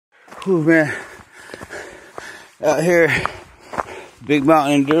Whew, man. Out here, Big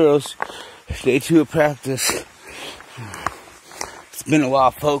Mountain Enduros, day 2 of practice. It's been a while,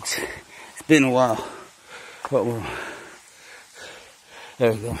 folks. It's been a while. But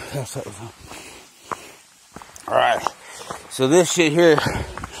there we go. That's what was on. Alright. So this shit here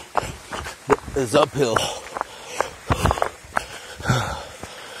is uphill.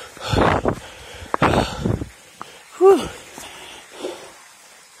 Whew.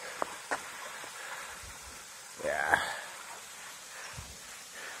 Yeah.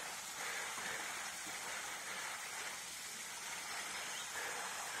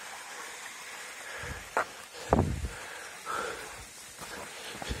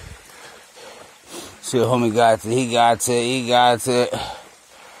 See, homie got it. He got it. He got it.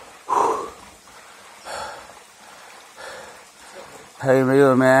 Whew. How you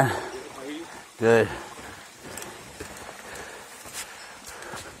doing, man? Good.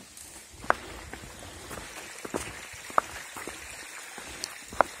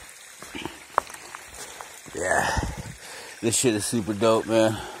 Yeah, this shit is super dope,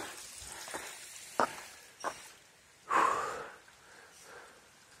 man.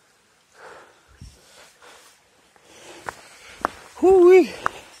 Whoo-wee.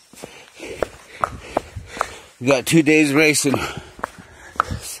 We got 2 days racing.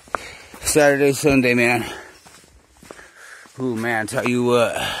 Saturday, Sunday, man. Ooh, man, tell you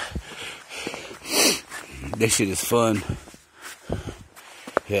what. This shit is fun.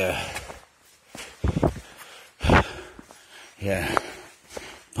 Yeah. Yeah.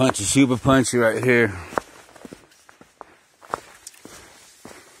 Punchy, super punchy right here.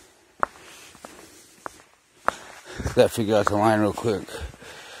 Gotta figure out the line real quick.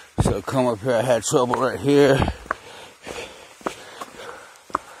 So come up here, I had trouble right here.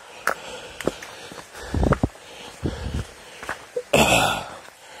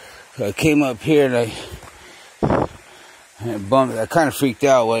 So I came up here and I bumped. I kind of freaked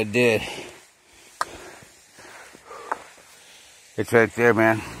out what it did. It's right there,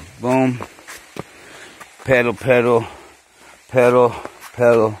 man. Boom. Pedal, pedal, pedal,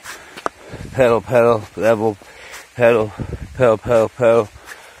 pedal, pedal, pedal, level, pedal, pedal, pedal, pedal,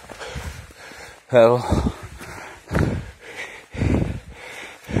 pedal.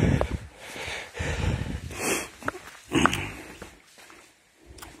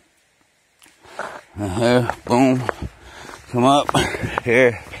 Here, boom. Come up.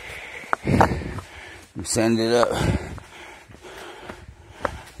 Here. Send it up.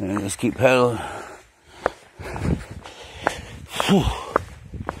 And just keep pedaling. Whew.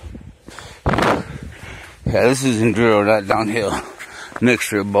 Yeah, this is Enduro, not downhill.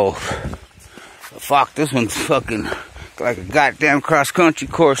 Mixture of both. But fuck, this one's fucking like a goddamn cross-country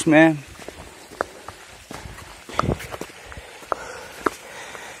course, man.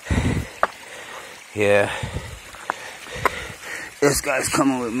 Yeah. This guy's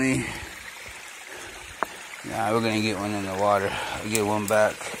coming with me. Nah, we're gonna get one in the water. I'll get one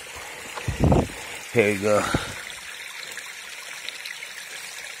back. Here you go.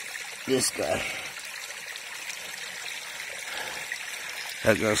 This guy.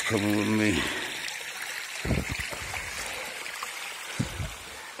 That guy's coming with me.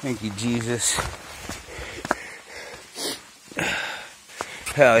 Thank you, Jesus.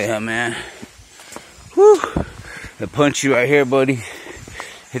 Hell yeah, man. Whew. The punchy right here, buddy.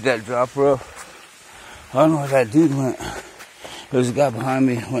 Hit that drop rope. I don't know where that dude went. There's a guy behind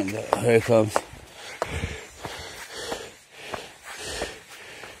me. Here he comes.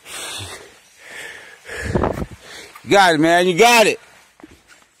 You got it, man. You got it.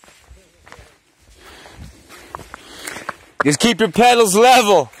 Just keep your pedals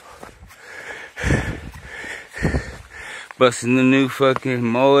level. Busting the new fucking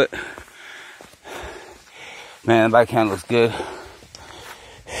mullet. Man, the bike handle looks good.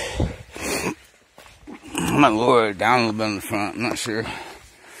 I might lower it down a little bit on the front. I'm not sure.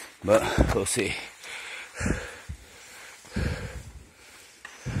 But we'll see.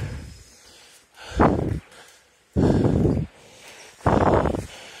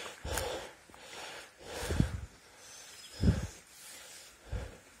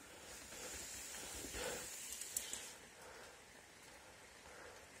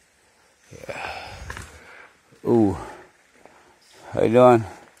 Ooh, how you doing?